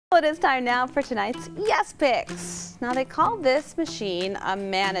It is time now for tonight's Yes Pics. Now they call this machine a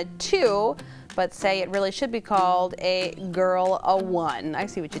man a 2, but say it really should be called a girl a 1. I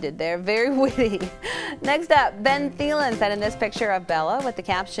see what you did there. Very witty. Next up, Ben Thielen sent in this picture of Bella with the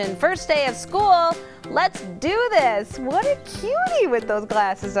caption, "First day of school, let's do this." What a cutie with those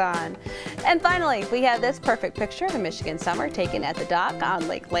glasses on. And finally, we have this perfect picture of a Michigan summer taken at the dock on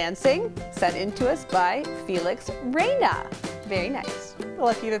Lake Lansing, sent in to us by Felix Reyna. Very nice. Well,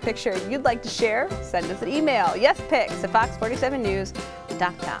 if you have a picture you'd like to share, send us an email,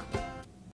 yespics@fox47news.com.